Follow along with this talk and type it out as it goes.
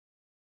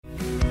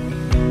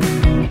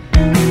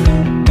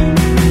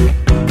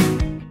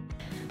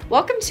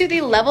Welcome to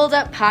the Leveled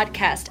Up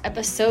Podcast,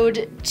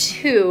 episode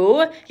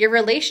 2, your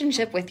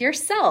relationship with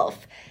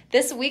yourself.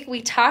 This week we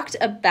talked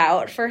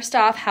about, first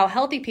off, how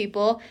healthy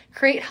people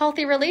create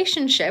healthy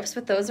relationships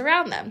with those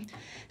around them.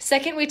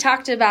 Second, we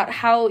talked about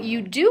how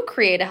you do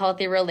create a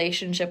healthy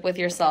relationship with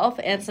yourself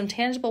and some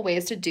tangible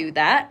ways to do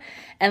that.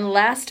 And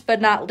last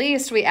but not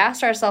least, we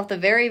asked ourselves the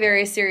very,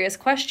 very serious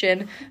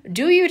question,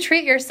 do you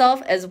treat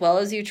yourself as well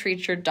as you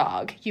treat your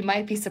dog? You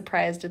might be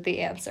surprised at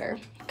the answer.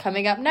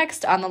 Coming up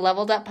next on the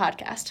Leveled Up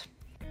Podcast.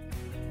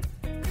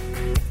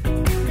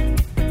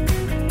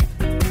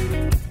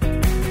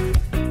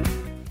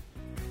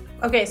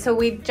 Okay, so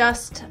we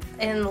just,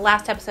 in the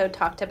last episode,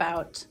 talked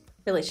about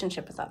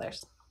relationship with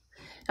others.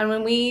 And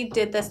when we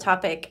did this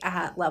topic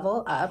at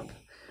Level Up,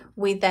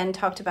 we then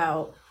talked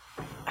about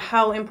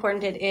how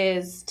important it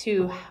is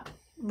to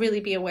really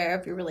be aware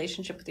of your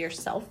relationship with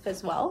yourself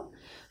as well.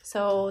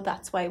 So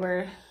that's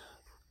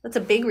a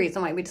big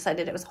reason why we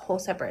decided it was a whole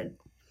separate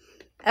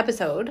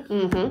episode.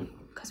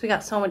 Because we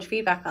got so much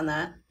feedback on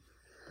that.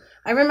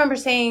 I remember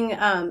saying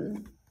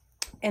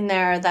in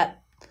there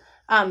that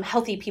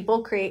healthy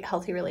people create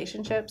healthy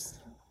relationships.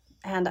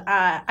 And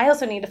I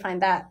also need to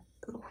find that.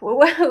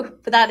 Who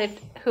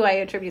I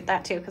attribute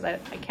that to, because I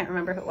can't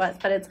remember who it was,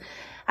 but it's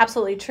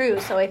absolutely true.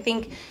 So I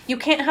think you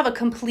can't have a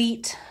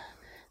complete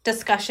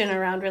discussion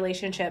around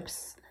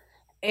relationships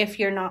if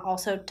you're not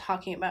also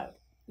talking about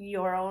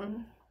your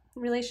own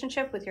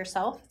relationship with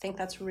yourself. I think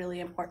that's really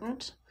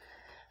important.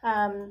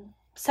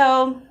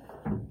 So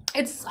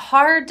it's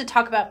hard to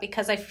talk about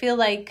because I feel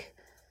like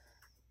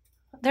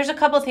there's a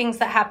couple of things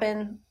that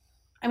happen.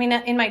 I mean,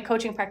 in my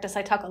coaching practice,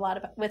 I talk a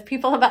lot with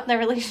people about their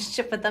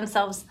relationship with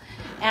themselves.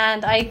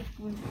 And I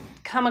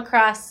come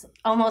across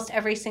almost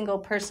every single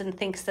person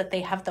thinks that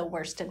they have the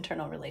worst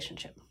internal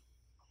relationship.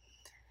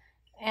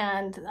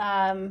 And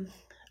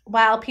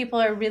while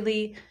people are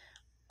really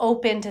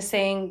open to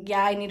saying,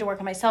 yeah, I need to work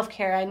on my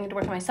self-care, I need to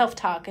work on my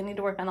self-talk, I need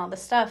to work on all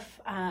this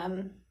stuff,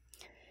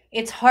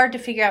 it's hard to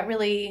figure out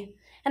really.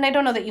 And I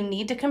don't know that you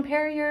need to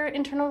compare your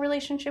internal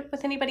relationship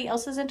with anybody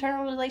else's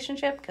internal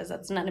relationship because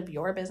that's none of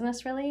your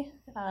business, really.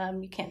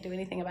 You can't do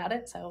anything about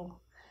it, so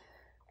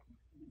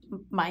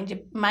mind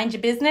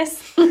your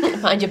business.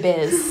 Mind your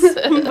biz.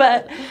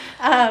 But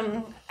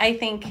I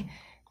think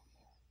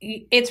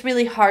it's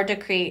really hard to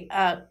create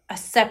a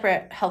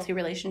separate healthy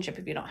relationship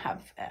if you don't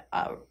have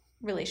a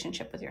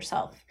relationship with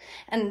yourself.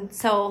 And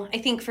so I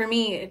think for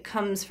me, it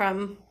comes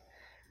from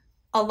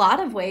a lot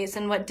of ways,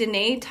 and what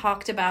Danae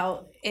talked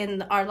about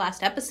in our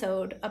last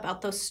episode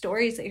about those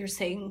stories that you're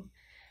saying.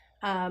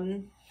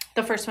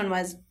 The first one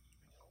was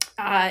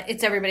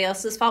it's everybody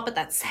else's fault, but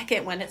that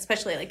second one,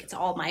 especially like it's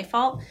all my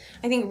fault,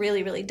 I think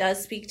really, really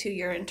does speak to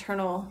your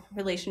internal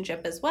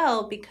relationship as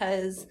well,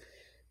 because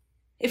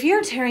if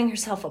you're tearing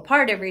yourself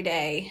apart every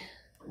day,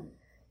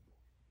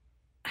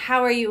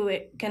 how are you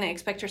going to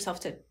expect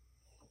yourself to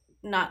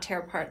not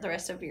tear apart the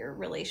rest of your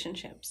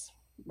relationships,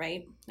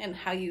 right? And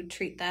how you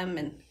treat them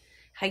and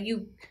how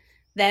you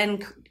then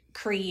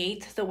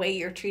create the way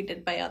you're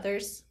treated by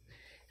others.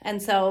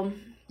 And so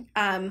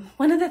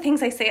one of the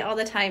things I say all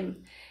the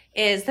time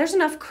is there's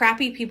enough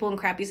crappy people and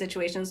crappy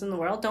situations in the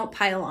world. Don't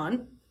pile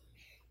on,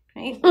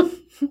 right?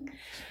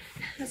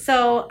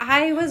 So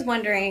I was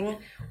wondering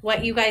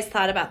what you guys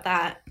thought about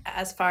that,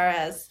 as far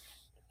as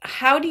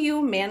how do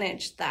you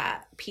manage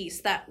that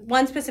piece, that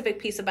one specific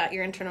piece about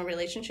your internal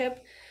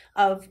relationship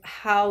of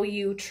how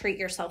you treat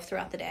yourself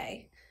throughout the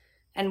day.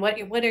 And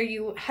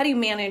how do you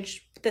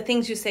manage the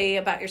things you say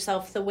about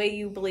yourself, the way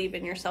you believe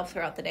in yourself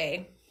throughout the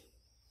day?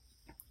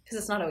 Because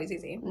it's not always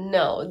easy.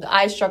 No,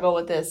 I struggle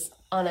with this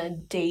on a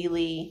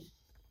daily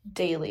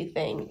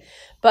thing.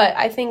 But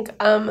I think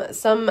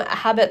some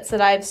habits that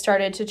I've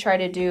started to try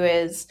to do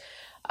is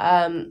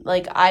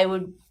like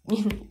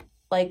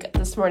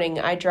this morning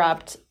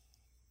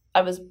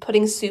I was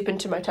putting soup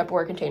into my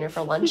Tupperware container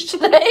for lunch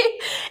today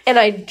and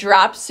I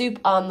dropped soup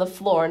on the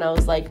floor and I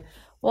was like,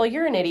 well,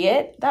 you're an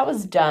idiot. That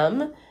was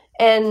dumb.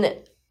 And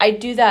I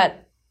do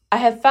that. I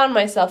have found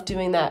myself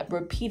doing that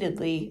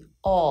repeatedly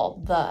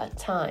all the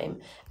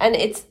time. And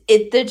it's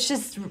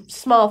just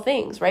small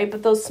things, right?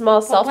 But those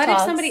small self-talks. What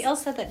if somebody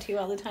else said that to you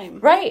all the time?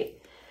 Right.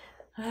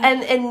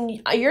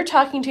 And you're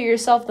talking to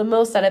yourself the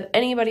most out of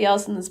anybody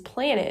else on this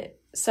planet.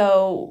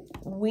 So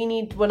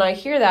when I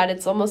hear that,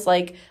 it's almost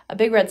like a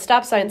big red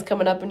stop sign's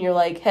coming up and you're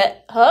like,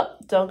 hey,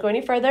 don't go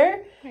any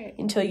further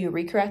until you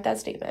recorrect that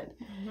statement.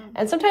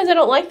 And sometimes I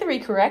don't like the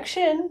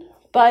recorrection,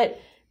 but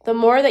the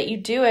more that you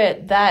do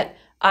it, that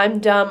I'm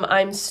dumb,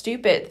 I'm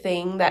stupid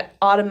thing that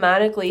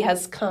automatically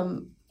has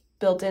come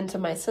built into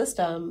my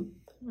system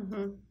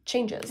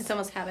changes. It's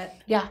almost habit.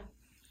 Yeah.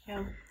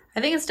 I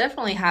think it's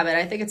definitely habit.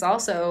 I think it's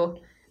also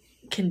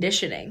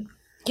conditioning.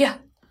 Yeah.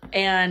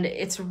 And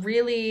it's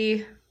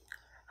really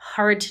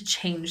hard to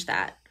change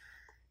that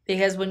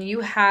because when you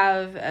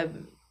have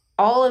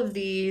all of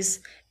these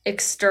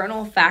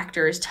external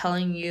factors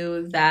telling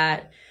you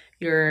that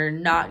you're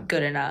not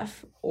good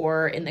enough,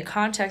 or in the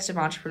context of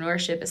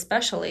entrepreneurship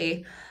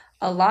especially,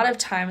 a lot of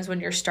times when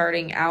you're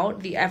starting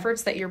out, the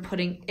efforts that you're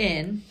putting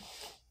in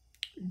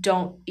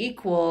don't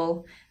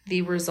equal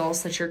the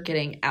results that you're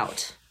getting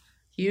out.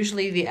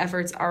 Usually the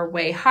efforts are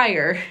way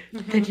higher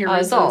than your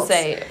results. I was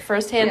going to say,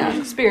 firsthand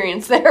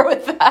experience there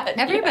with that.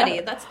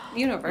 Everybody, that's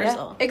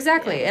universal. Yeah,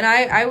 exactly. Yeah.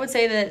 And I would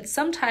say that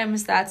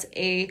sometimes that's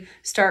a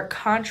stark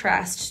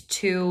contrast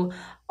to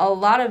a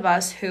lot of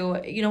us who,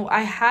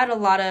 I had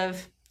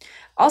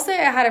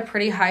a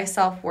pretty high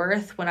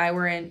self-worth when I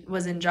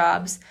was in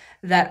jobs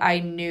that I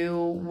knew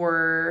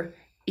were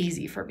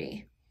easy for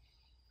me.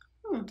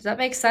 Does that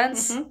make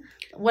sense? Mm-hmm.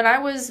 When I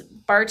was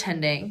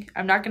bartending,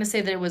 I'm not going to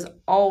say that it was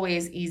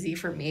always easy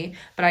for me,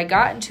 but I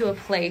got into a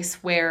place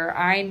where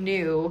I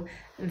knew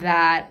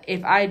that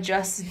if I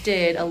just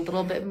did a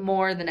little bit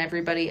more than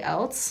everybody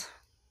else,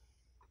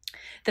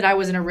 that I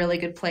was in a really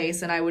good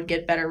place and I would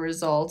get better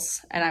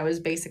results, and I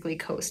was basically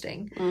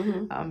coasting.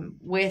 Mm-hmm.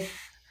 With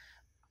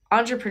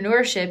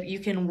entrepreneurship, you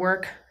can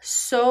work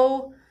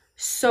so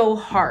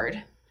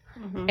hard.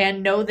 Mm-hmm.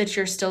 And know that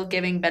you're still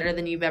giving better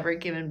than you've ever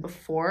given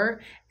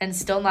before and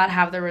still not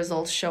have the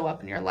results show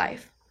up in your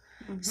life.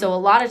 Mm-hmm. So a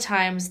lot of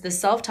times the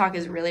self-talk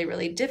is really,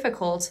 really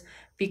difficult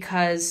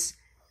because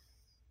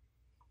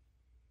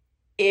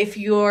if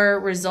your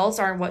results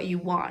aren't what you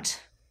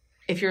want,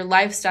 if your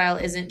lifestyle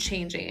isn't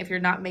changing, if you're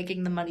not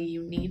making the money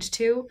you need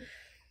to,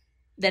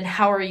 then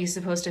how are you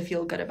supposed to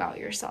feel good about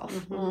yourself?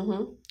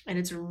 Mm-hmm. And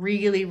it's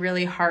really,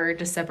 really hard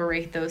to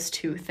separate those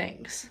two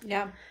things.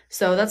 Yeah.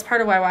 So that's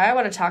part of why I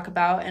want to talk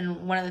about,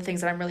 and one of the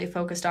things that I'm really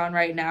focused on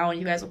right now, and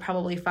you guys will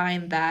probably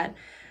find that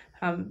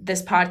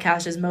this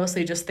podcast is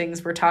mostly just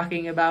things we're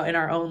talking about in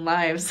our own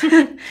lives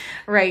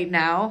right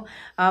now.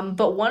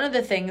 But one of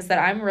the things that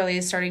I'm really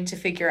starting to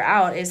figure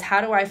out is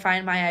how do I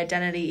find my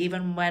identity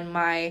even when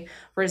my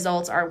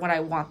results aren't what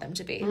I want them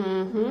to be?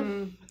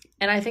 Mm-hmm.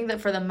 And I think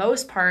that for the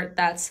most part,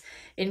 that's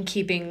in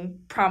keeping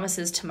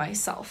promises to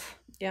myself.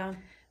 Yeah.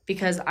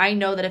 Because I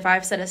know that if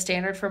I've set a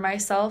standard for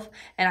myself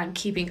and I'm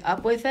keeping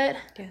up with it,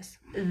 yes,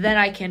 then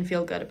I can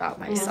feel good about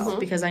myself. Mm-hmm.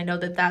 Because I know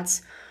that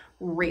that's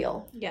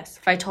real. Yes.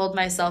 If I told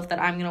myself that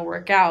I'm going to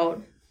work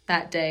out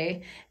that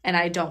day and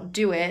I don't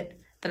do it,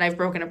 then I've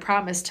broken a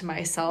promise to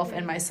myself,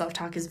 and my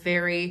self-talk is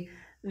very,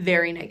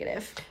 very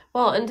negative.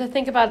 Well, and to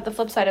think about the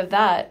flip side of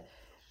that,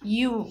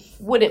 you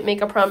wouldn't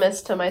make a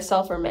promise to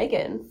myself or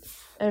Megan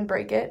and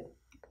break it.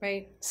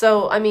 Right.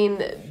 So, I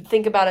mean,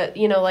 think about it,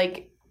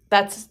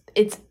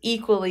 it's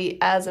equally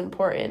as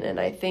important. And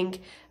I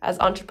think as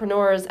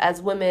entrepreneurs,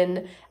 as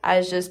women,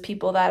 as just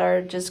people that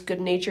are just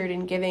good-natured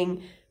and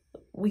giving,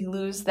 we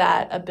lose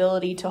that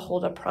ability to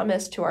hold a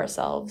promise to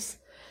ourselves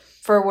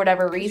for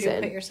whatever reason.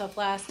 You put yourself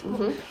last.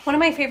 Mm-hmm. One of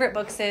my favorite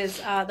books is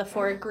The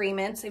Four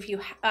Agreements.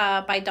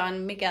 By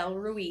Don Miguel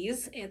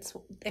Ruiz.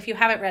 If you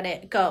haven't read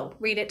it, go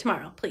read it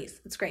tomorrow, please.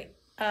 It's great.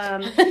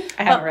 I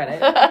haven't read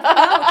it. All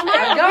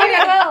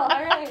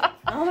right.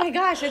 Oh my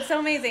gosh, it's so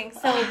amazing.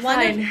 So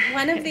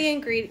one of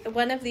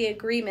the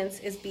agreements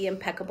is be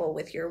impeccable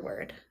with your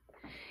word,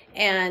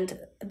 and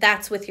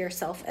that's with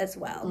yourself as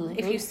well. Mm-hmm.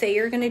 If you say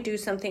you're going to do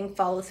something,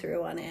 follow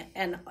through on it,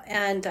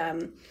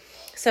 and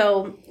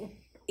so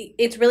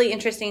it's really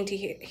interesting to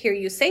hear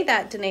you say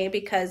that, Danae,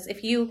 because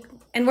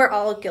and we're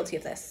all guilty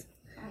of this.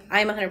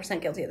 I'm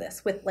 100% guilty of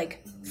this with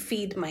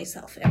feed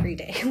myself every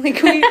day. We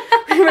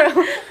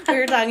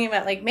were talking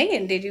about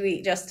Megan, did you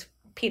eat just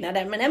peanut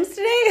M&Ms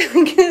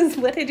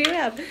today? What did you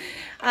have?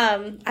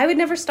 I would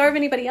never starve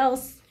anybody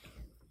else.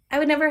 I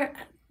would never,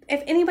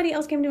 if anybody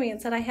else came to me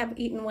and said I have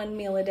eaten one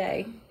meal a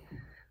day,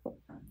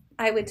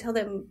 I would tell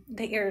them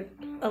that you're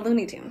a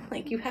Looney Tune.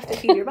 You have to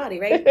feed your body,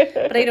 right?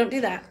 But I don't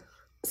do that.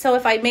 So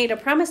if I made a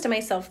promise to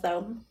myself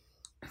though,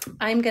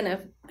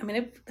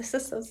 this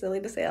is so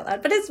silly to say out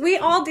loud, but we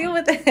all deal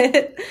with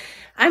it.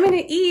 I'm going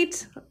to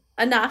eat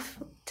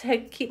enough to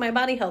keep my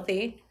body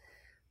healthy.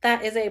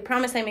 That is a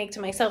promise I make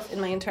to myself in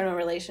my internal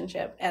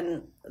relationship.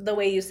 And the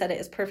way you said it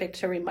is perfect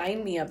to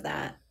remind me of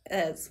that,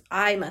 as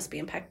I must be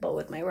impeccable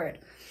with my word.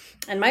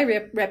 And my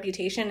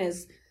reputation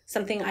is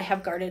something I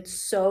have guarded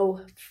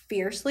so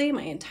fiercely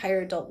my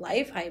entire adult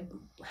life. I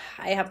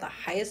have the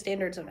highest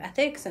standards of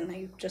ethics, and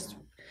I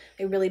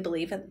really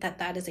believe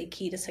that is a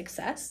key to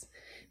success.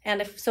 And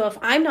if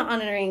I'm not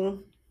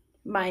honoring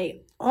my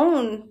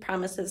own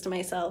promises to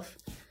myself,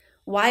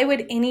 why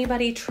would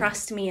anybody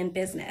trust me in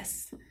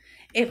business?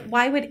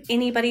 Why would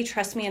anybody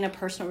trust me in a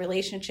personal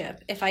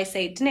relationship? If I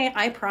say, Danae,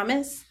 I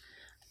promise,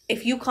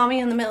 if you call me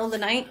in the middle of the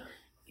night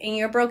and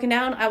you're broken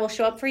down, I will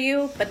show up for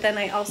you. But then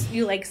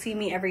you see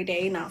me every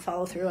day, not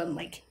follow through on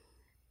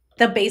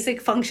the basic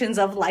functions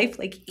of life,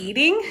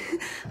 eating.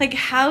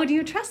 How do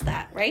you trust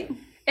that, right?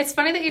 It's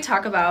funny that you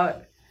talk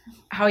about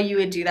how you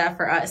would do that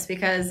for us,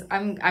 because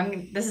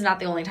this is not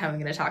the only time I'm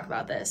going to talk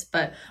about this,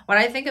 but when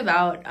I think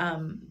about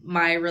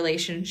my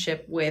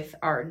relationship with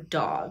our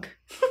dog,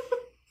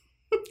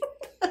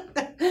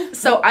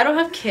 so I don't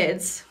have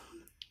kids,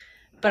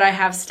 but I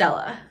have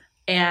Stella,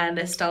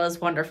 and Stella's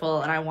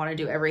wonderful, and I want to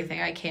do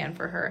everything I can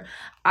for her.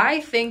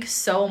 I think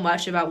so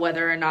much about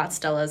whether or not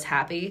Stella's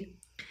happy,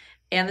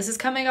 And this is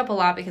coming up a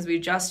lot because we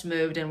just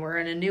moved and we're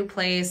in a new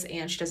place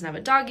and she doesn't have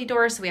a doggy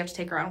door, so we have to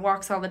take her on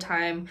walks all the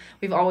time.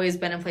 We've always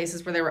been in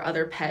places where there were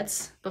other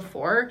pets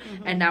before,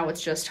 and now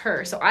it's just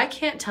her. So I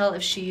can't tell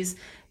if she's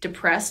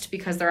depressed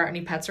because there aren't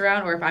any pets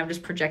around or if I'm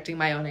just projecting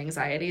my own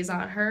anxieties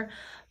on her.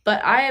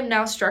 But I am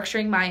now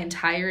structuring my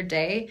entire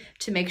day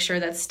to make sure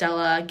that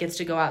Stella gets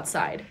to go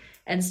outside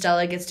and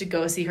Stella gets to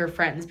go see her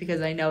friends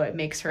because I know it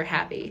makes her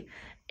happy.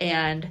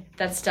 And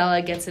that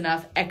Stella gets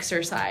enough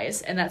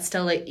exercise and that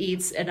Stella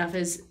eats enough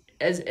as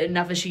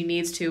she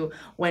needs to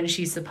when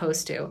she's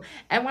supposed to.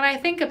 And when I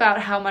think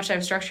about how much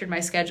I've structured my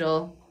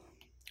schedule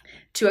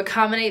to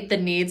accommodate the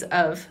needs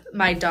of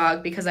my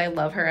dog because I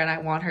love her and I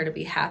want her to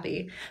be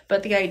happy,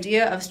 but the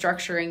idea of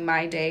structuring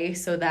my day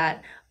so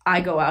that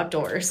I go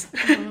outdoors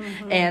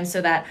and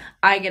so that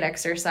I get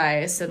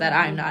exercise so that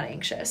I'm not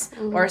anxious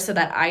or so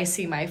that I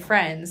see my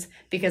friends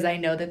because I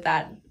know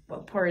that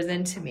pours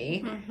into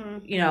me,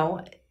 you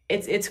know,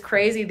 it's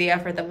crazy the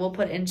effort that we'll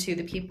put into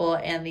the people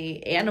and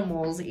the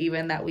animals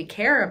even that we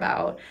care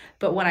about.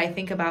 But when I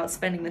think about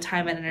spending the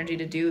time and energy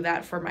to do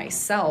that for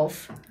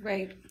myself,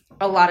 right,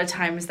 a lot of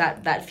times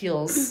that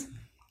feels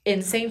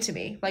insane to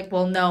me. Like,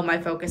 well, no,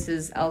 my focus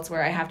is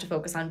elsewhere. I have to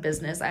focus on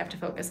business. I have to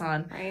focus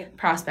on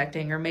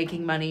prospecting or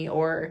making money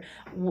or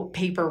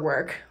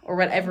paperwork or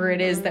whatever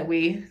it is that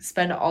we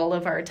spend all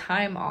of our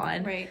time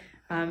on. Right.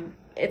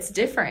 It's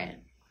different.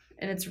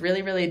 And it's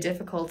really, really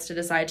difficult to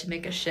decide to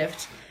make a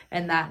shift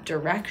in that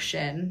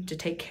direction to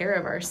take care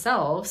of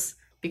ourselves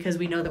because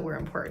we know that we're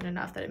important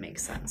enough that it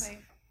makes sense. Right.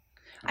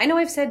 I know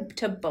I've said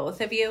to both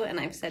of you, and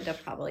I've said to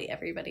probably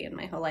everybody in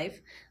my whole life,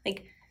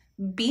 like,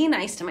 be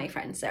nice to my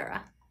friend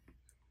Sarah.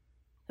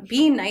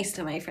 Be nice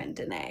to my friend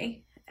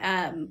Danae.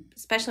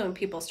 Especially when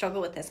people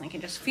struggle with this, and I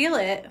can just feel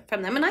it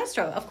from them. And I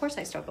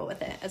struggle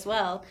with it as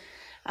well.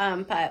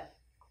 But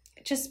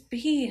just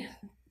be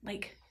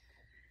like,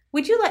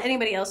 would you let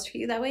anybody else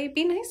treat you that way?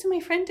 Be nice to my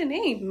friend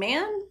Danae,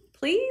 man,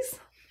 please.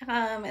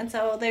 And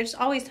so there's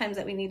always times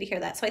that we need to hear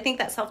that. So I think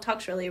that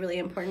self-talk's really, really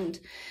important.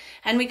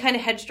 And we kind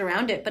of hedged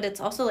around it, but it's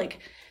also like,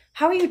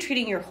 how are you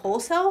treating your whole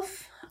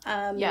self?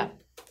 Well,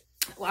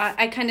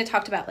 I kind of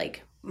talked about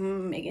like,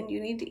 Megan,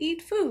 you need to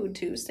eat food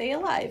to stay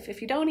alive.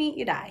 If you don't eat,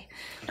 you die.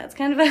 That's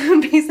kind of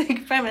a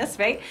basic premise,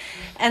 right?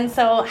 And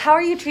so how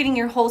are you treating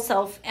your whole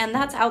self? And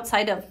that's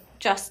outside of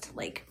just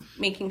like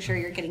making sure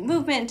you're getting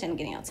movement and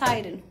getting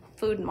outside and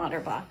food and water,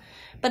 blah.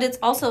 But it's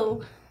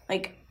also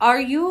like, are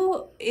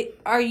you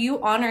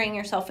honoring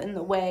yourself in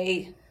the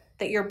way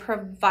that you're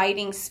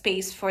providing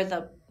space for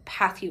the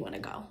path you want to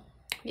go?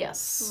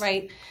 Yes.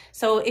 Right?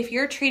 So if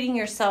you're treating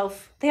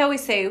yourself, they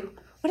always say,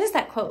 what is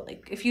that quote?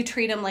 Like, if you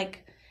treat them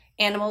like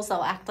animals,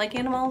 they'll act like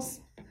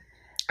animals.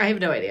 I have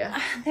no idea.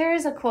 There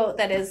is a quote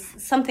that is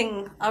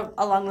something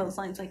along those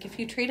lines. Like, if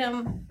you treat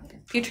them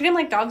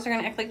like dogs, they're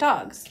going to act like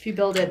dogs. If you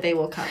build it, they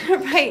will come.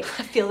 Right.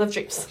 Field of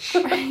dreams.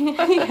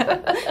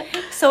 Yeah.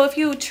 So if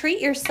you treat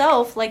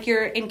yourself like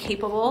you're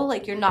incapable,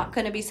 like you're not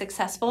going to be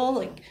successful,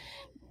 like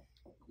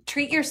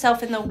treat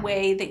yourself in the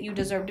way that you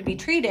deserve to be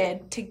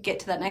treated to get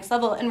to that next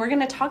level. And we're going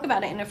to talk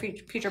about it in a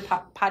future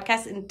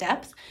podcast in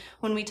depth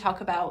when we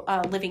talk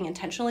about living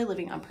intentionally,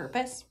 living on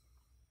purpose,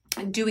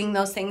 doing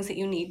those things that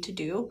you need to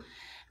do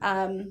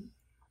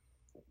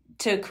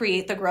to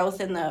create the growth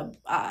and the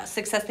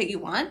success that you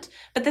want.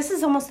 But this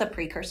is almost the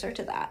precursor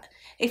to that.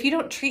 If you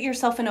don't treat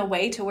yourself in a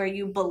way to where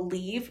you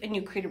believe and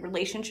you create a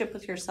relationship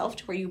with yourself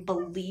to where you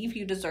believe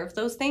you deserve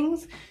those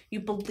things, you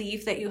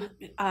believe that you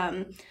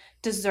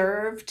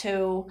deserve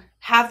to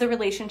have the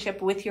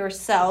relationship with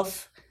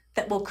yourself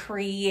that will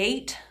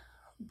create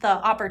the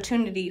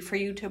opportunity for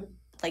you to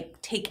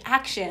like take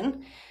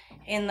action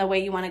in the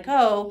way you want to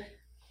go,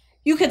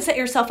 you could set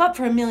yourself up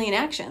for a million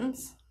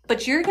actions,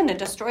 but you're going to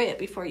destroy it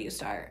before you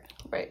start.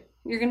 Right.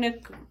 You're going to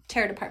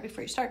tear it apart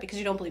before you start because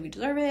you don't believe you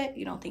deserve it.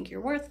 You don't think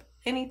you're worth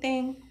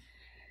anything.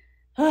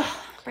 Ugh,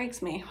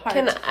 breaks me heart.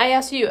 Can I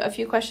ask you a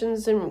few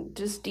questions and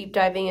just deep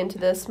diving into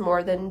this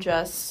more than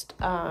just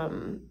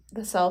the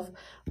self?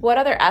 What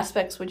other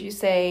aspects would you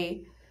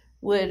say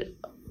would,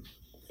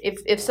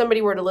 if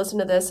somebody were to listen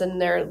to this and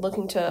they're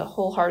looking to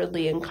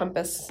wholeheartedly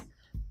encompass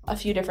a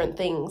few different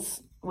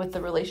things with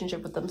the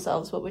relationship with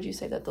themselves, what would you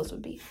say that those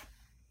would be?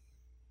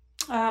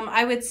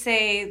 I would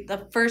say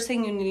the first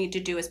thing you need to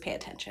do is pay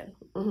attention,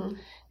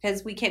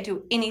 because we can't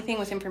do anything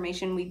with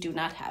information we do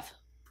not have.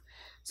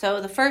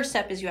 So the first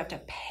step is you have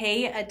to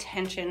pay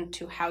attention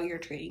to how you're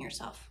treating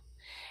yourself.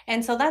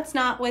 And so that's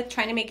not with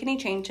trying to make any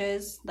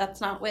changes. That's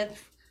not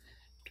with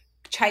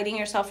chiding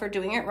yourself for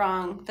doing it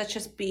wrong. That's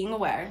just being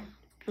aware.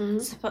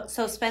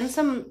 So spend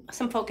some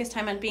focused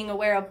time on being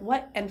aware of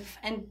what and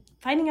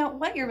finding out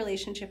what your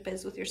relationship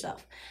is with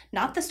yourself.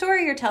 Not the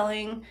story you're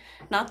telling,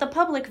 not the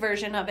public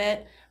version of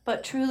it,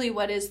 but truly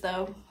what is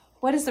the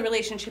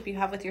relationship you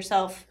have with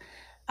yourself.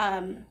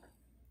 And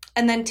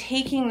then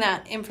taking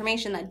that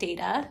information, that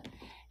data,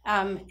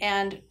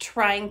 and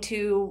trying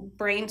to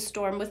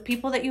brainstorm with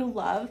people that you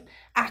love,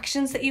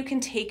 actions that you can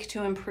take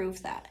to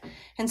improve that.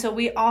 And so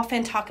we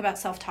often talk about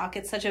self-talk.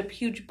 It's such a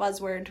huge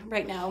buzzword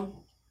right now.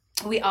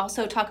 We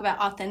also talk about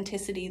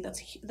authenticity.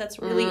 That's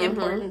really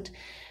important.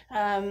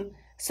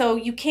 So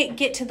you can't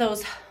get to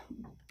those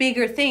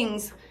bigger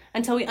things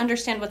until we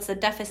understand what's the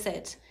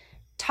deficit.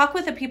 Talk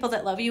with the people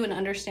that love you and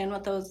understand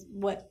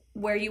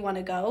where you want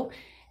to go,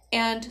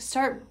 and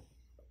start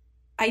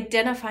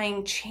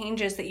identifying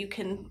changes that you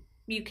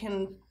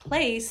can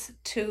place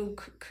to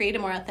create a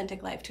more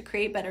authentic life, to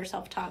create better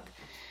self-talk.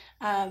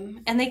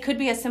 And they could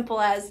be as simple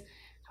as,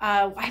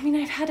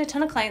 I've had a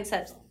ton of clients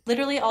that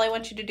literally all I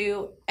want you to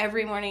do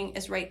every morning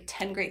is write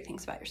 10 great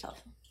things about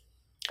yourself.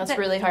 That's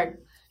really hard.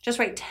 Just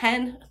write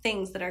 10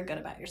 things that are good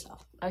about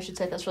yourself. I should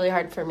say that's really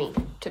hard for me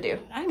to do.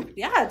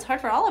 It's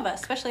hard for all of us,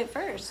 especially at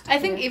first. I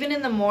think even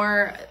in the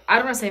more, I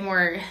don't want to say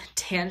more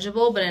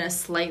tangible, but in a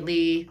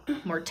slightly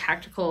more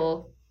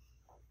tactical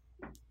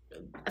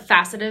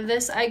facet of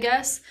this, I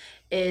guess,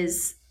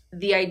 is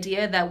the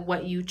idea that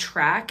what you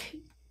track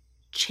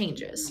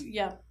changes.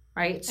 Yeah.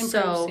 Right?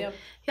 Improves,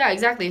 yeah,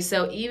 exactly.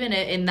 So even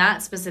in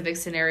that specific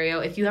scenario,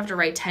 if you have to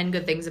write 10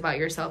 good things about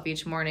yourself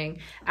each morning,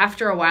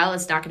 after a while,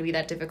 it's not going to be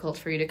that difficult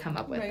for you to come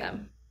up with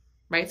them.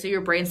 Right? So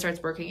your brain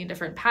starts working in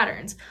different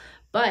patterns.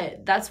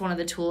 But that's one of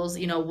the tools,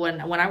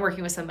 when I'm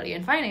working with somebody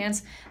in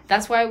finance,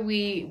 that's why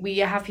we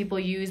have people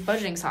use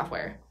budgeting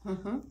software.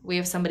 Mm-hmm. We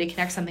have somebody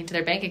connect something to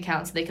their bank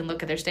account so they can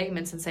look at their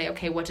statements and say,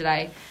 okay, what did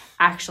I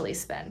actually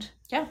spend?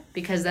 Yeah.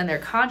 Because then they're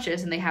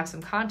conscious and they have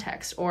some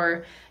context.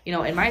 Or,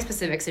 in my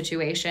specific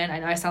situation, I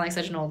know I sound like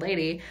such an old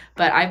lady,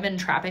 but I've been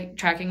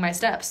tracking my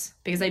steps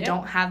because I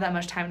don't have that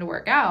much time to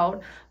work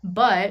out.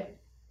 But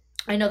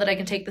I know that I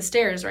can take the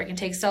stairs, or I can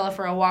take Stella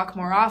for a walk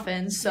more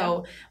often.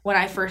 So when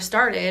I first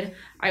started,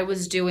 I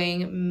was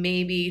doing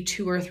maybe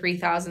 2,000 or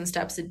 3,000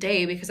 steps a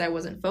day because I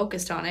wasn't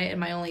focused on it. And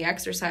my only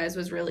exercise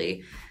was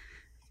really,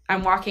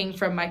 I'm walking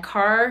from my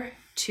car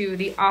to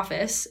the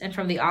office, and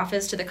from the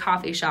office to the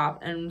coffee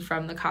shop, and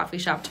from the coffee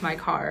shop to my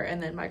car,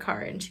 and then my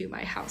car into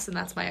my house. And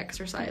that's my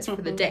exercise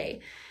for the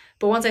day.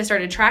 But once I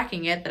started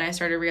tracking it, then I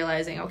started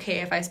realizing, okay,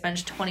 if I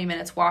spend 20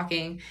 minutes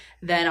walking,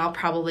 then I'll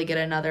probably get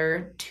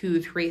another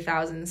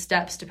 2,000-3,000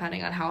 steps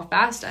depending on how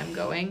fast I'm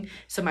going.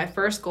 So my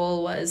first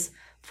goal was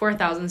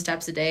 4,000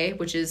 steps a day,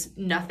 which is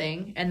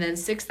nothing, and then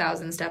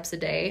 6,000 steps a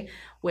day,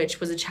 which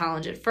was a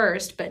challenge at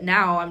first. But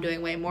now I'm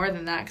doing way more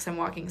than that because I'm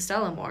walking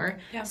Stella more.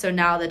 Yeah. So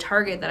now the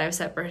target that I've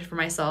set for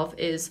myself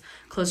is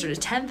closer to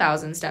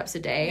 10,000 steps a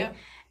day. Yeah.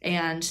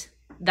 And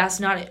that's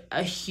not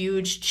a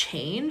huge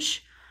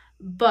change,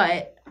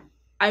 but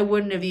I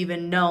wouldn't have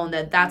even known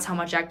that that's how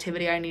much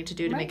activity I need to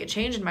do to make a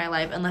change in my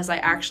life unless I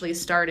actually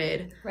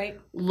started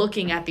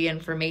looking at the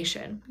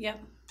information. Yeah.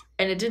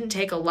 And it didn't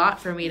take a lot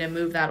for me to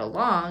move that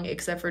along,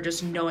 except for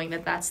just knowing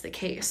that that's the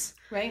case.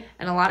 Right.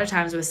 And a lot of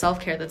times with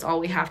self-care, that's all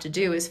we have to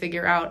do is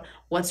figure out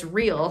what's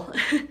real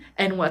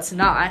and what's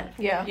not.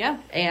 Yeah. Yeah.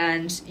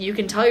 And you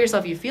can tell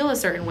yourself you feel a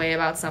certain way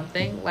about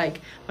something,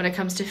 like when it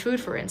comes to food,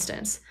 for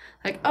instance.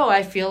 Like, oh,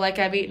 I feel like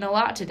I've eaten a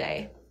lot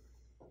today.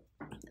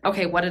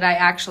 Okay, what did I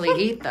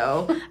actually eat,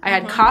 though? I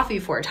had coffee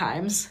 4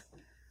 times.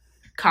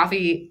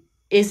 Coffee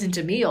isn't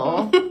a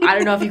meal. I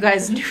don't know if you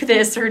guys knew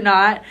this or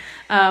not,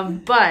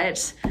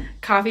 but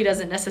coffee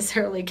doesn't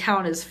necessarily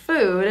count as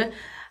food.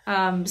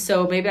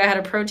 So maybe I had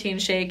a protein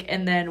shake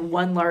and then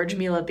 1 large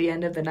meal at the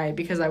end of the night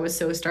because I was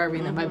so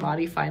starving that my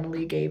body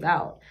finally gave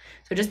out.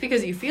 So just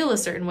because you feel a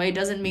certain way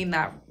doesn't mean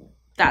that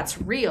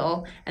that's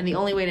real. And the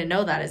only way to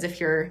know that is if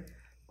you're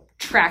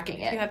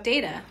tracking it. You have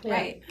data,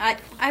 right?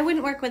 I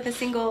wouldn't work with a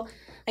single...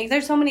 Like,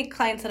 there's so many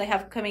clients that I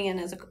have coming in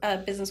as a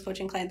business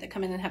coaching client that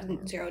come in and have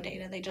 0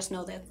 data. They just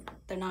know that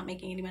they're not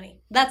making any money.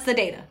 That's the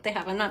data they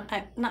have. I'm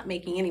not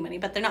making any money,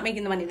 but they're not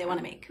making the money they want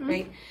to make,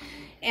 right?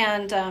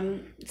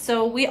 And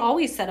so we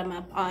always set them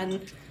up on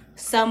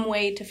some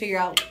way to figure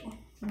out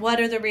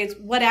what are the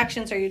what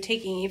actions are you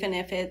taking, even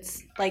if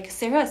it's like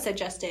Sarah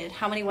suggested,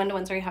 how many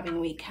one-to-ones are you having a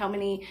week? How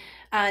many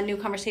new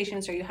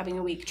conversations are you having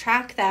a week?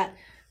 Track that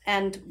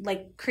and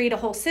like create a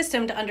whole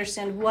system to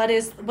understand what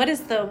is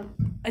the...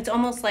 It's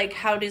almost like,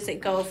 how does it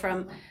go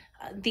from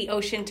the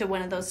ocean to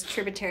one of those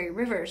tributary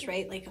rivers,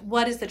 right? Like,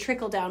 what is the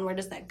trickle down? Where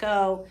does that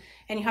go?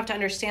 And you have to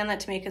understand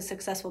that to make a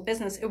successful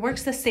business. It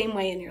works the same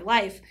way in your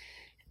life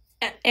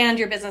and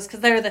your business because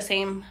they're the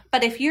same.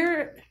 But if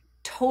you're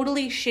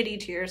totally shitty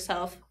to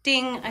yourself,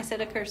 ding, I said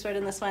a curse word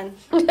in this one.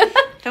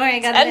 Don't worry, I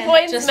got 10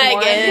 points, just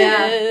Megan.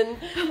 Yeah.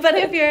 But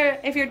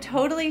if you're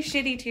totally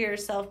shitty to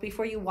yourself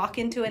before you walk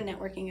into a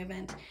networking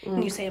event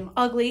and you say, I'm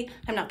ugly,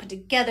 I'm not put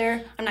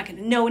together, I'm not going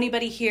to know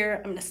anybody here,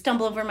 I'm going to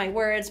stumble over my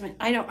words,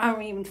 I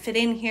don't even fit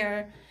in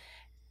here.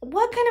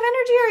 What kind of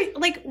energy are you,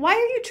 like, why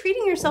are you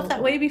treating yourself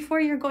that way before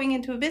you're going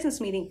into a business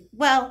meeting?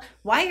 Well,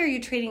 why are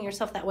you treating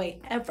yourself that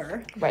way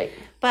ever? Right.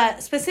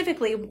 But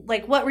specifically,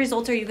 like, what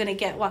results are you going to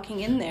get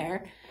walking in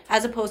there,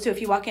 as opposed to if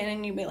you walk in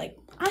and you be like,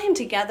 I am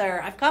together,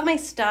 I've got my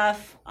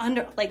stuff on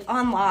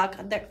lock,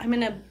 I'm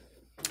going to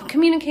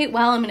communicate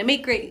well, I'm going to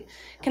make great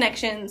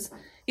connections.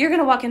 You're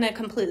going to walk in a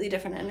completely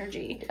different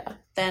energy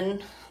than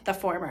the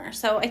former.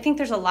 So I think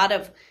there's a lot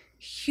of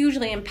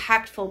hugely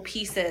impactful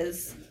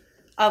pieces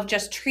of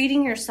just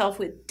treating yourself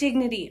with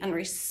dignity and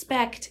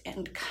respect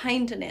and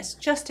kindness,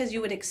 just as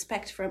you would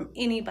expect from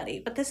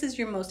anybody. But this is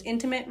your most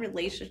intimate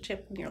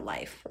relationship in your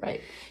life. Right.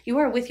 You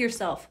are with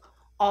yourself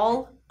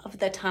all of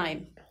the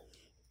time.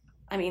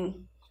 I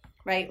mean,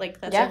 right?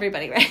 Like, that's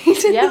everybody, right?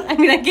 Yeah. I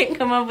mean, I can't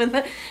come up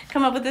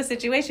with a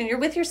situation. You're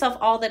with yourself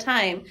all the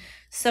time.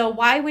 So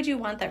why would you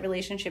want that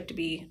relationship to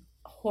be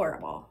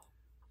horrible?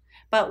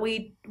 But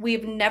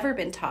we've never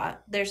been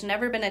taught. There's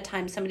never been a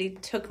time somebody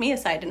took me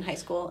aside in high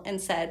school and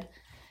said,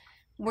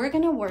 we're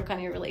going to work on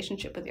your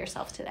relationship with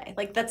yourself today.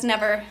 Like, that's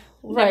never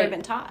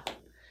been taught.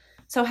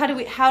 So how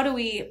do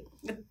we,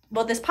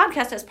 well, this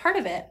podcast is part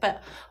of it,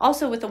 but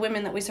also with the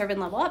women that we serve in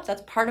Level Up,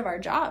 that's part of our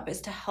job, is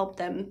to help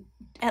them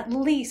at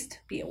least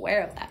be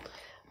aware of that.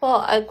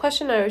 Well, a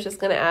question I was just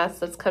going to ask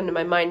that's come to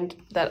my mind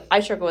that I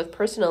struggle with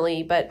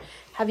personally, but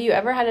have you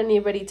ever had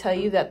anybody tell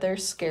you that they're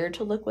scared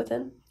to look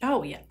within?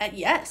 Oh, yeah.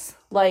 Yes.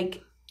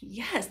 Like,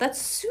 yes,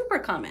 that's super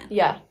common.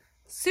 Yeah.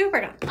 Super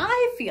common.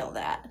 I feel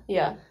that.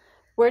 Yeah.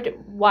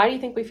 Why do you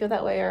think we feel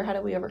that way, or how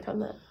do we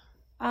overcome that?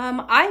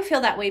 I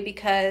feel that way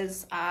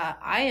because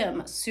I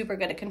am super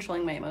good at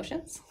controlling my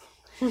emotions.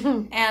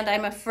 And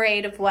I'm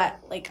afraid of what,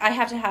 like,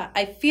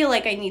 I feel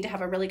like I need to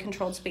have a really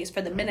controlled space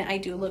for the minute I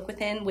do look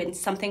within, when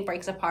something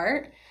breaks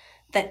apart,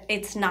 that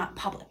it's not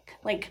public.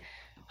 Like,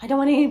 I don't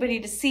want anybody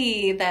to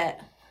see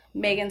that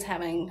Megan's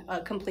having a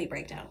complete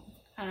breakdown.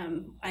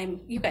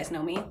 You guys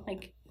know me,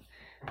 like,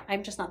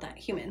 I'm just not that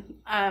human.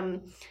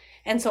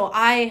 And so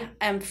I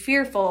am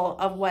fearful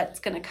of what's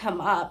going to come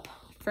up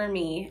for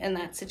me in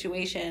that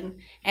situation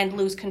and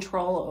lose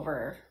control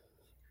over,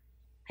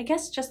 I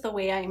guess, just the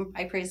way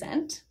I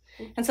present.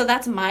 And so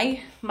that's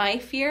my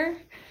fear.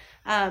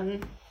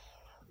 But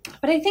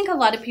I think a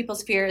lot of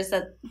people's fear is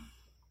that,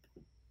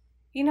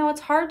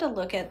 it's hard to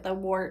look at the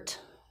wart.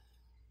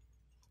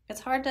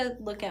 It's hard to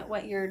look at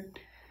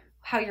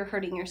how you're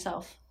hurting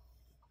yourself.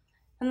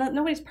 And that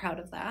nobody's proud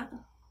of that.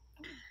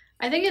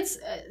 I think it's,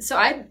 so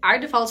I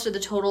default to the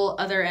total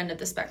other end of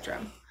the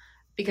spectrum,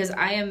 because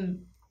I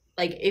am,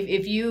 like,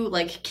 if you,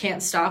 like,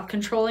 can't stop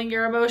controlling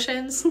your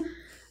emotions,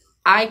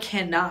 I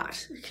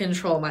cannot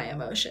control my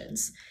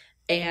emotions.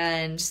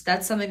 And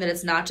that's something that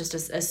it's not just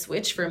a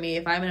switch for me.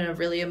 If I'm in a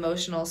really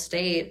emotional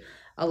state,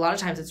 a lot of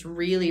times it's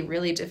really,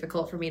 really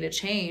difficult for me to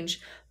change.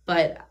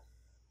 But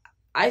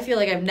I feel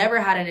like I've never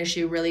had an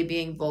issue really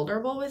being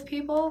vulnerable with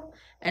people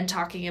and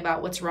talking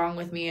about what's wrong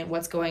with me and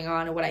what's going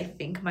on and what I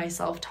think my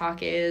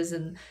self-talk is.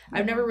 And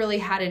I've never really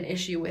had an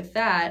issue with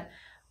that.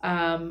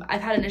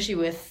 I've had an issue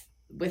with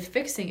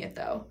fixing it,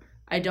 though.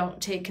 I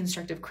don't take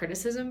constructive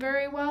criticism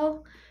very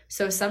well.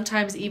 So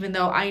sometimes, even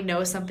though I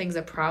know something's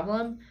a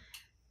problem,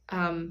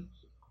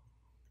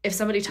 if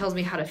somebody tells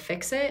me how to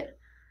fix it,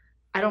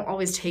 I don't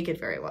always take it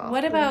very well.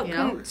 What about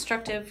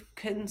constructive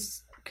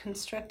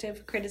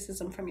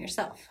criticism from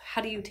yourself?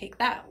 How do you take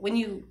that when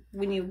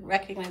you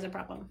recognize a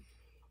problem?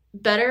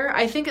 Better.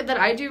 I think that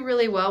I do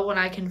really well when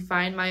I can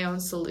find my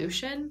own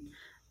solution.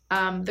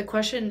 The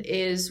question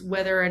is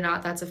whether or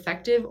not that's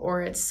effective,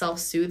 or it's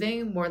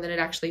self-soothing more than it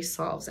actually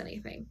solves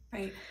anything.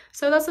 Right.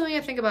 So that's something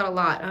I think about a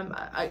lot.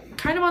 I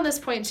kind of on this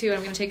point too, I'm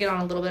going to take it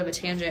on a little bit of a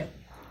tangent.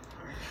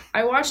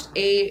 I watched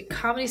a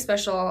comedy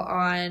special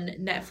on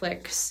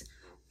Netflix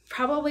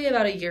probably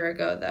about a year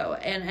ago, though,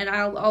 and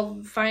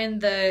I'll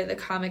find the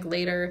comic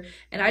later.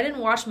 And I didn't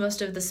watch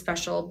most of the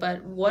special,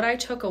 but what I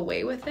took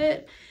away with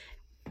it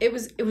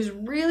was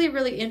really,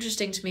 really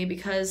interesting to me,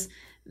 because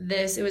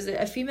it was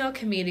a female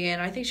comedian.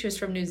 I think she was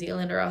from New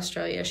Zealand or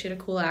Australia. She had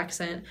a cool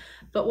accent.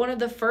 But one of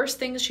the first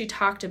things she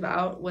talked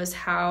about was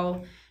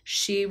how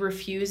she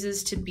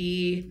refuses to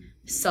be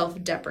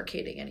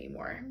self-deprecating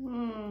anymore.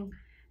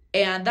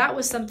 And that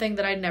was something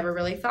that I'd never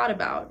really thought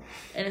about.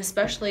 And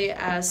especially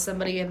as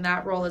somebody in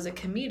that role as a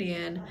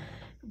comedian,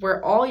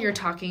 where all you're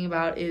talking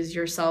about is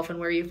yourself and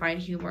where you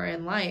find humor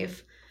in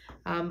life.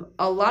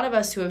 A lot of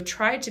us who have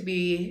tried to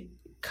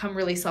become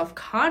really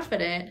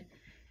self-confident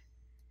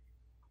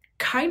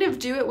kind of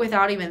do it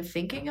without even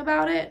thinking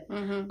about it.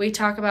 Mm-hmm. We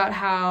talk about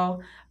how,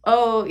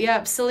 oh,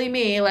 yep, silly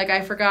me, like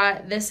I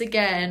forgot this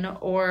again,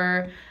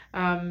 or,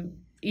 I'm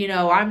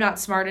not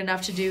smart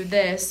enough to do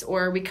this,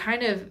 or we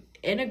kind of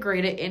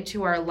integrate it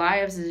into our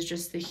lives as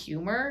just the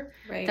humor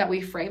that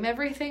we frame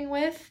everything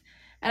with.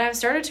 And I've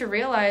started to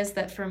realize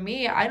that for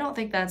me, I don't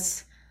think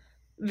that's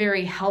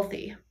very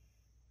healthy.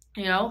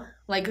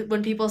 Like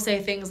when people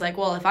say things like,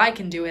 well, if I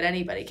can do it,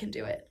 anybody can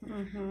do it.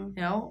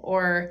 Mm-hmm.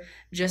 Or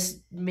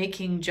just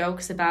making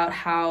jokes about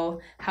how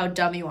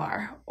dumb you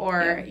are,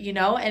 or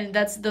and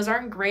those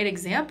aren't great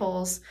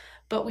examples,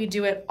 but we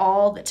do it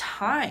all the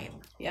time.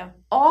 Yeah.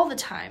 All the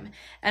time.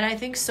 And I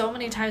think so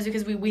many times,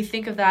 because we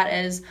think of that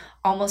as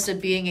almost a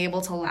being able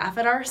to laugh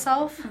at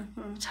ourselves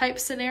type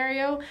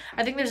scenario.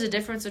 I think there's a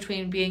difference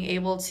between being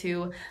able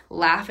to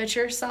laugh at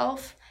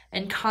yourself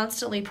and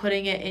constantly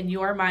putting it in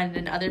your mind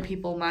and other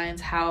people's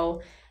minds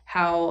how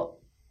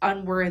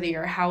unworthy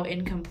or how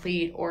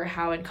incomplete or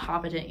how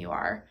incompetent you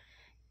are.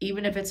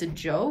 Even if it's a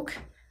joke,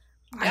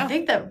 I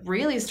think that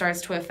really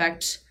starts to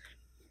affect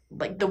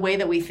like the way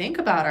that we think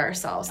about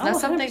ourselves. And that's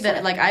something 100%.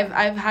 that like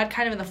I've had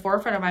kind of in the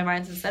forefront of my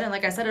mind since then. And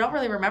like I said, I don't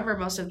really remember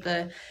most of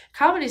the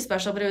comedy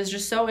special, but it was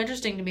just so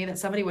interesting to me that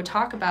somebody would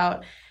talk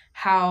about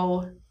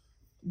how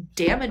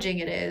damaging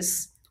it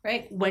is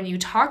Right. when you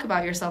talk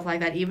about yourself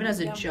like that, even as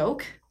a Yeah.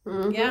 joke.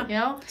 Yeah. You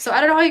know? So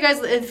I don't know how you guys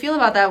feel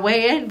about that.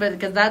 Weigh in, but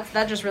because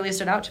that just really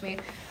stood out to me.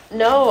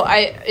 No,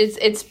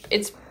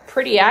 it's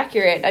pretty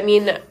accurate. I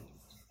mean,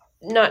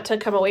 not to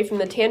come away from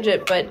the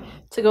tangent, but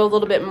to go a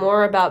little bit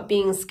more about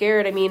being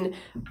scared. I mean,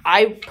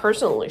 I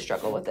personally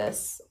struggle with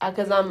this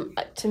because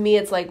to me,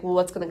 it's like, well,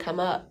 what's going to come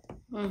up,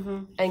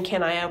 and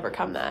can I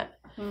overcome that?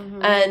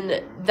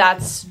 And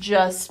that's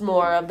just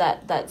more of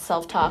that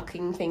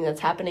self-talking thing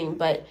that's happening.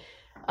 But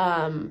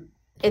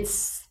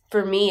it's,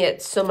 for me,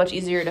 it's so much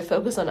easier to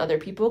focus on other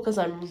people because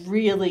I'm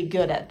really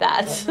good at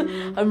that.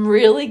 I'm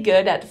really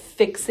good at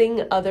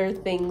fixing other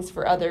things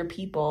for other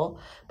people.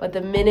 But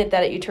the minute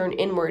that you turn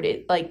inward,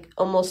 it like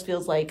almost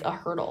feels like a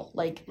hurdle.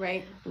 Like,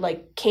 Right.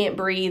 like can't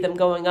breathe. I'm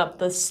going up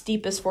the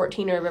steepest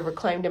 14er I've ever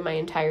climbed in my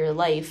entire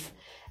life.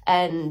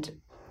 And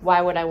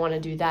why would I want to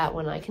do that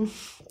when I can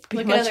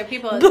Look at other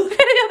people. look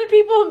at other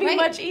people and be Right.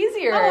 much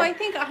easier? Oh, I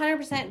think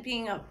 100%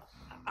 being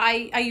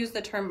I use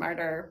the term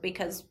martyr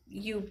because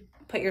you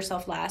put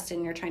yourself last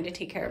and you're trying to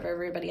take care of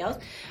everybody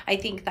else. I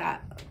think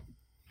that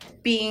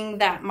being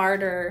that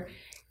martyr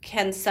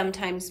can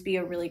sometimes be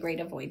a really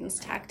great avoidance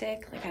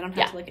tactic. Like, I don't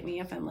have to look at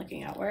me if I'm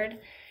looking outward.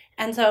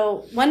 And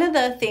so one of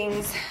the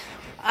things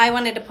I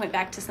wanted to point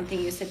back to something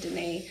you said,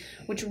 Danae,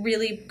 which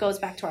really goes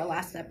back to our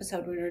last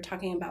episode when we were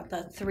talking about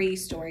the 3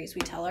 stories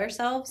we tell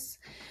ourselves.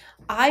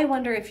 I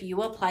wonder if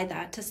you apply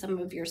that to some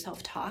of your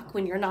self-talk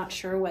when you're not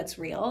sure what's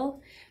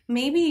real.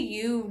 Maybe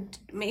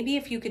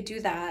if you could do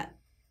that,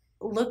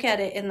 look at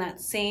it in that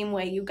same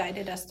way you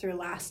guided us through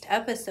last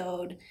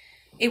episode,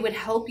 it would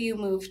help you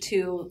move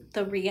to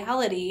the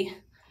reality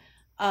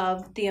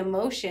of the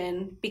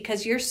emotion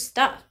because you're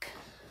stuck.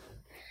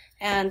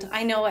 And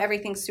I know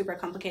everything's super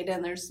complicated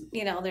and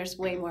there's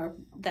way more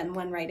than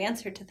one right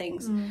answer to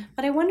things.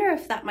 But I wonder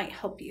if that might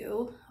help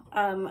you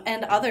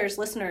and others,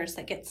 listeners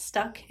that get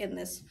stuck in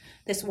this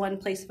one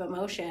place of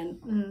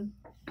emotion.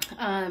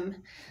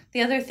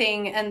 The other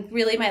thing, and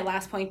really my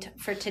last point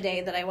for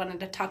today that I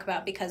wanted to talk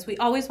about, because we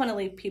always want to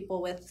leave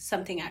people with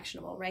something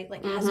actionable, right?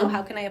 Like, so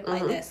how can I apply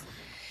this?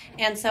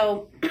 And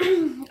so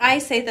I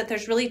say that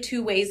there's really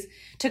 2 ways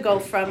to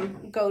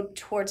go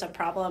towards a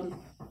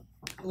problem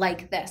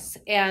like this.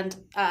 And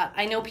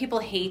I know people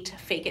hate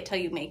fake it till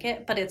you make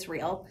it, but it's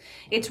real.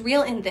 It's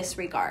real in this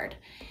regard.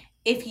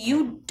 If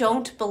you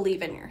don't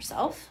believe in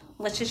yourself,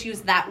 let's just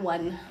use that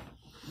one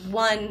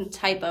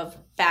type of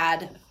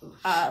bad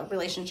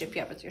relationship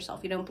you have with yourself.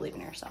 You don't believe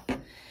in yourself.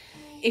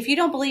 If you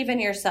don't believe in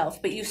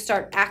yourself, but you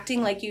start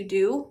acting like you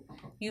do,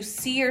 you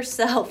see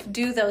yourself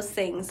do those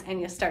things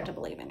and you start to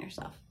believe in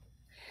yourself.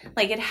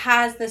 Like, it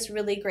has this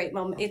really great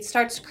moment. It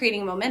starts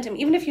creating momentum,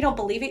 even if you don't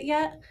believe it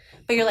yet,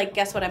 but you're like,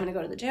 guess what? I'm going to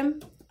go to the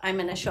gym. I'm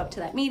going to show up to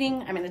that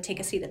meeting. I'm going to take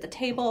a seat at the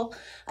table.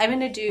 I'm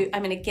going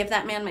to give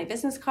that man my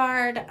business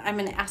card. I'm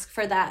going to ask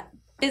for that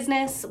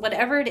business,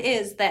 whatever it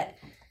is that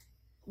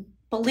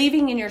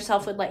believing in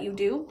yourself would let you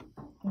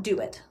do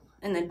it.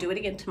 And then do it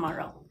again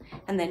tomorrow.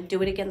 And then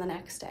do it again the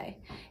next day.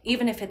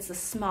 Even if it's the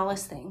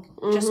smallest thing,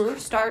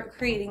 just start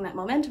creating that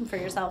momentum for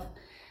yourself.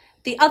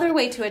 The other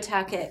way to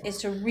attack it is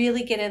to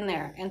really get in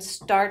there and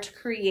start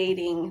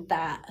creating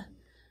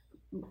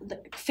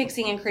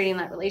fixing and creating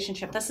that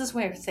relationship. This is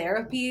where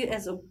therapy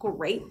is a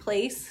great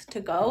place to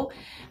go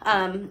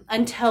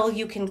until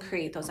you can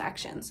create those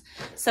actions.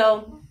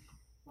 So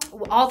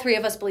all 3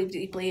 of us believe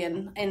deeply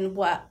in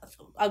what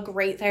a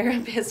great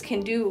therapist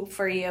can do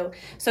for you.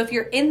 So if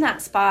you're in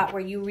that spot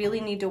where you really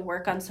need to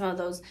work on some of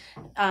those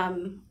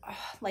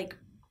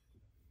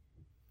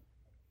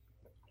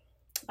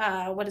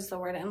what is the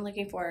word I'm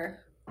looking for?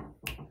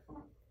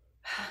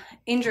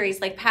 Injuries,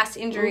 like past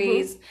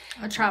injuries.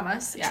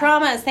 Traumas. Yeah.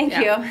 Traumas, thank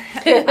you.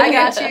 I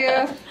got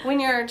you. When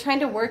you're trying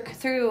to work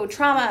through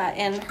trauma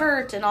and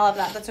hurt and all of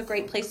that, that's a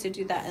great place to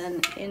do that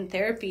in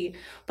therapy.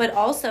 But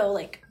also,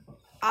 like,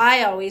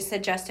 I always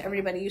suggest to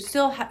everybody, you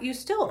still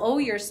owe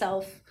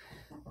yourself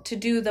to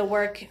do the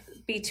work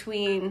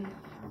between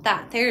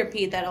that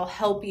therapy that'll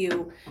help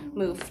you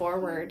move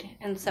forward.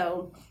 And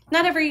so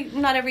not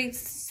every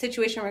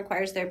situation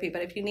requires therapy,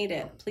 but if you need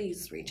it,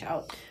 please reach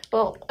out.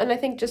 Well, and I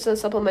think just a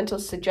supplemental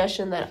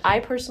suggestion that I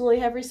personally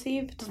have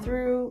received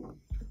through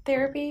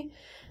therapy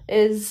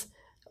is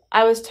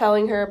I was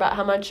telling her about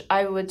how much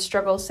I would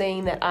struggle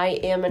saying that I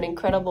am an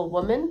incredible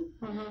woman.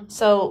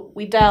 So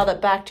we dialed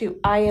it back to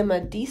I am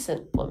a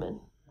decent woman.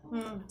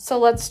 So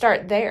let's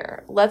start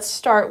there. Let's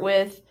start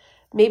with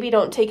maybe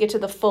don't take it to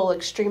the full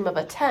extreme of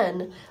a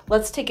 10.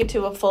 Let's take it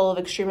to a full of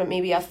extreme of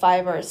maybe a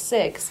 5 or a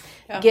 6.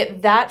 Yeah.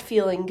 Get that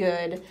feeling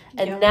good.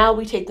 And now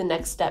we take the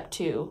next step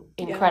to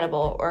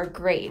incredible or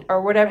great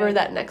or whatever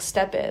that next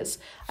step is.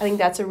 I think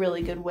that's a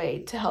really good way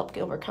to help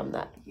overcome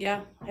that.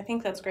 Yeah, I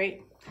think that's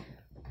great.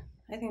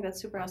 I think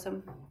that's super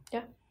awesome.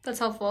 That's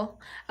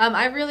helpful.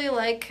 I really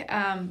like,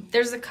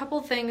 there's a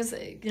couple things,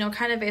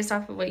 kind of based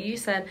off of what you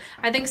said.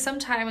 I think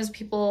sometimes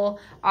people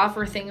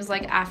offer things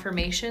like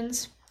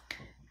affirmations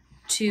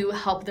to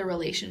help the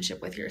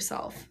relationship with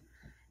yourself.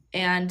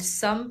 And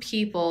some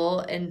people,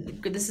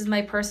 and this is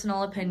my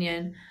personal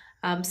opinion,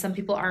 some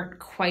people aren't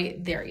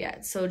quite there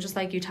yet. So just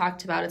like you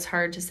talked about, it's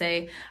hard to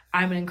say,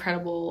 I'm an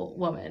incredible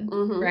woman,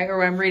 right?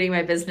 Or I'm reading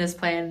my business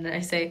plan and I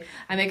say,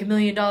 I make $1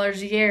 million a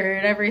year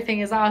and everything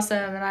is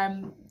awesome and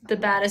I'm the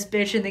baddest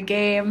bitch in the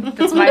game.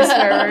 That's my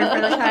swear word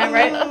for the time,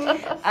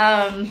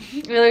 right?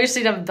 We just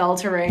need a bell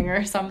to ring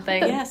or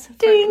something. Yes.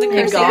 Ding.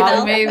 The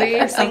gong,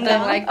 maybe, something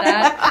like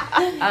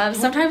that.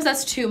 Sometimes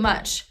that's too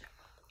much.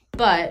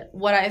 But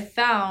what I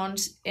found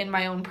in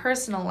my own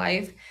personal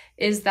life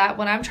is that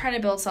when I'm trying to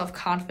build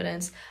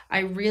self-confidence, I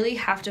really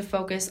have to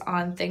focus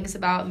on things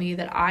about me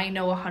that I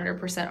know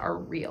 100% are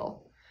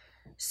real.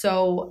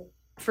 So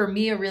for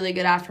me, a really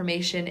good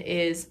affirmation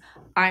is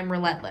I'm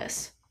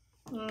relentless.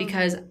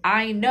 Because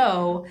I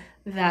know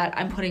that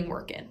I'm putting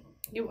work in.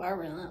 You are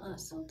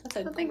relentless. That's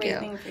a Thank great you.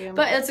 thing for you.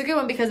 But it's a good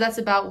one because that's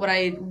about what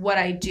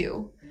I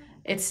do.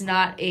 It's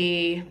not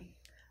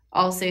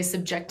I'll say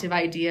subjective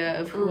idea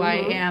of who I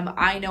am.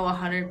 I know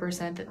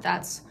 100% that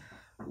that's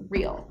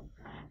real.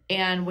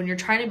 And when you're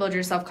trying to build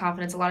your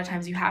self-confidence, a lot of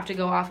times you have to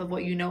go off of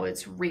what you know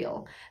it's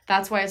real.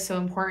 That's why it's so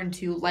important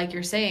to, like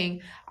you're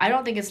saying, I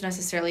don't think it's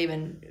necessarily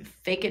even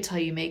fake it till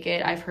you make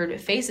it. I've heard it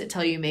face it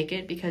till you make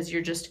it because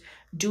you're just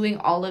doing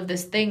all of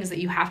these things that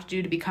you have to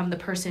do to become the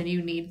person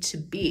you need to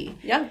be.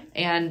 Yeah.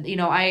 And,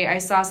 I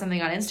saw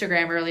something on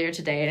Instagram earlier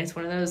today, and it's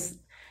one of those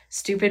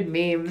stupid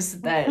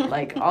memes that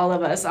like all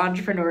of us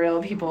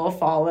entrepreneurial people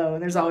follow,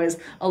 and there's always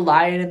a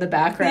lion in the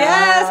background.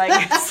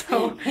 Yes.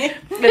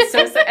 It's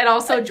so and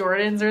also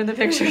Jordans are in the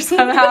picture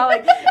somehow.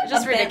 Like it's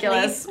just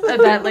ridiculous. A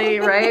Bentley,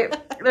 right?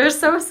 They're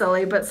so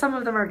silly, but some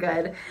of them are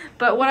good.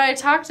 But what I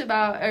talked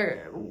about,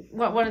 or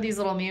what one of these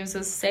little memes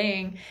was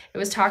saying, it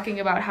was talking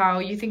about how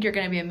you think you're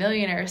going to be a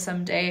millionaire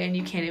someday and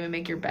you can't even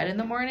make your bed in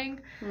the morning.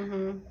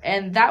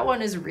 And that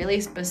one is really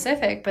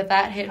specific, but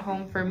that hit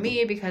home for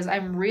me because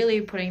I'm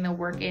really putting the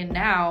work in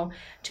now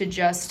to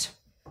just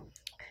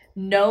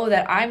know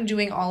that I'm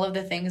doing all of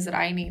the things that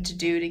I need to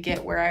do to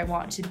get where I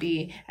want to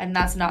be, and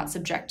that's not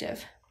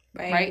subjective.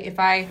 Right? If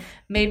I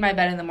made my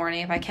bed in the morning,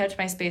 if I kept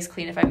my space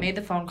clean, if I made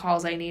the phone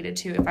calls I needed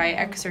to, if I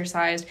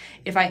exercised,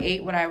 if I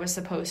ate what I was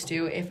supposed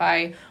to, if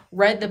I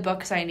read the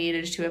books I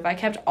needed to, if I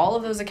kept all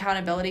of those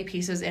accountability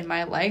pieces in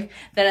my life,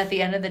 then at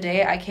the end of the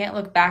day, I can't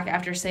look back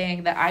after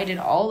saying that I did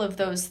all of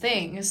those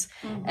things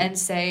and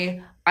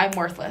say, I'm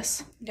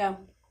worthless. Yeah.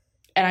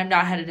 And I'm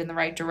not headed in the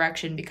right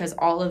direction because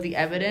all of the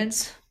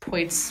evidence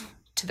points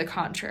to the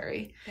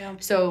contrary. Yeah.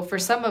 So for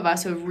some of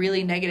us who have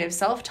really negative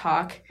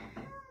self-talk,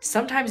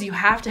 sometimes you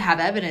have to have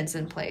evidence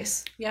in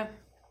place. Yeah.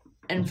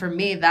 And for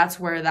me, that's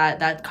where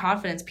that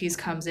confidence piece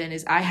comes in,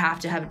 is I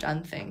have to have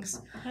done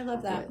things. I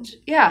love that.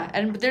 Yeah.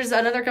 And there's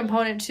another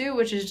component too,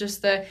 which is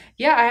just I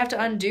have to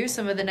undo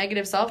some of the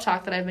negative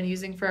self-talk that I've been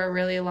using for a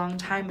really long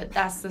time, but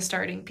that's the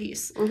starting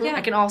piece. Yeah.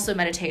 I can also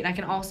meditate and I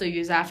can also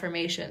use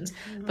affirmations.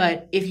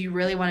 But if you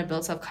really want to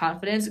build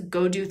self-confidence,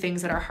 go do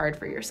things that are hard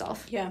for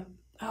yourself. Yeah.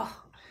 Oh,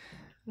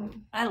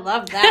 I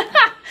love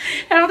that.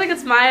 I don't think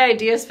it's my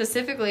idea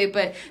specifically,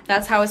 but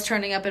that's how it's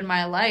turning up in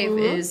my life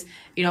is,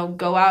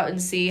 go out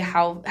and see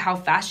how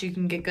fast you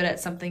can get good at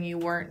something you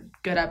weren't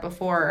good at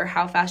before, or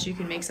how fast you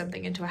can make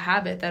something into a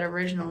habit that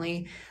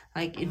originally,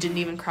 like, it didn't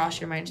even cross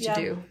your mind to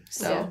do.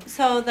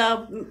 So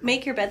the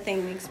make your bed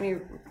thing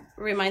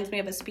reminds me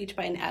of a speech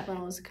by an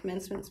admiral. It was a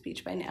commencement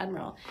speech by an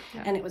admiral,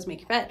 and it was make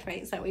your bed,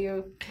 right? Is that what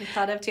you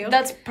thought of too?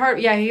 That's part.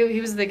 Yeah,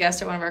 he was the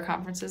guest at one of our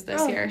conferences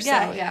this year.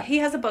 Yeah, so, yeah, he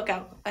has a book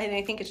out, and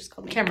I think it's just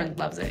called Make Your Cameron Bed.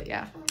 loves it.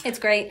 Yeah, It's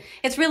great.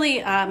 It's really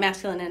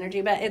masculine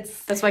energy, but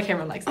that's why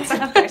Cameron likes it.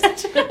 of course, but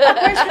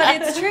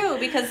it's true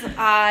because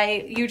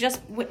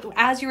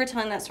as you were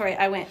telling that story,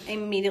 I went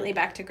immediately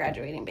back to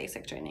graduating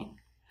basic training,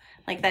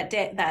 like that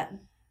day, that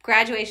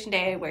graduation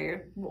day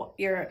where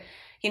you're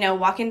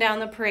walking down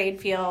the parade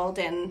field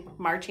and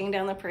marching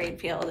down the parade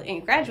field, and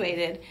you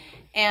graduated,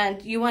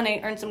 and you want to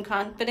earn some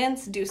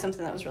confidence, do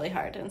something that was really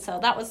hard. And so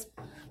it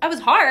was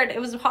hard. It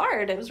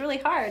was really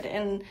hard.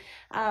 And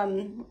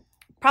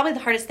probably the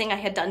hardest thing I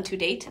had done to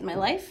date in my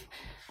life.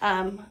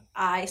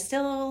 I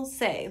still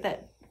say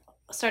that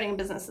starting a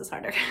business is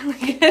harder.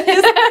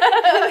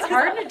 It's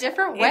hard in a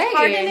different way. It's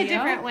hard in a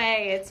different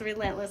way. It's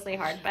relentlessly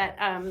hard. But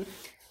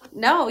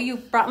no, you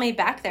brought me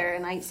back there,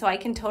 and I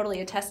can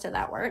totally attest to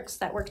that works.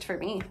 That worked for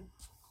me.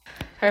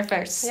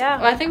 Perfect. Yeah.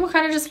 Well, I think we'll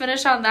kind of just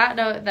finish on that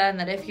note then,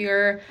 that if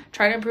you're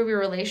trying to improve your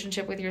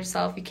relationship with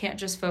yourself, you can't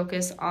just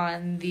focus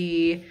on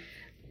the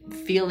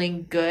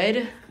feeling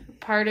good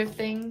part of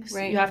things.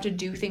 Right. You have to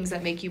do things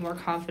that make you more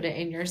confident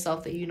in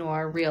yourself, that you know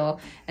are real,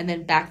 and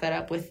then back that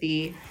up with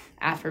the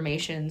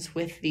affirmations,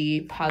 with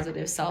the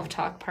positive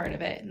self-talk part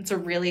of it. It's a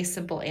really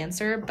simple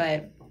answer,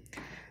 but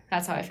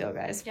that's how I feel,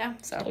 guys. Yeah.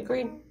 So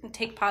Agreed.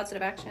 Take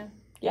positive action.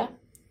 Yeah.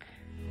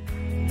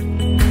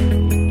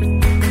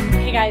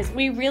 Hey guys,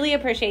 we really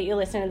appreciate you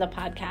listening to the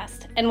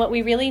podcast. And what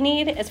we really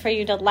need is for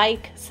you to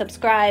like,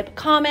 subscribe,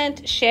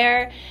 comment,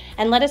 share,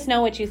 and let us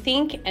know what you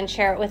think and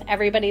share it with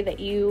everybody that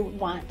you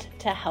want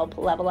to help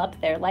level up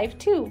their life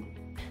too.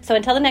 So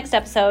until the next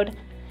episode,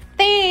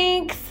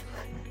 thanks!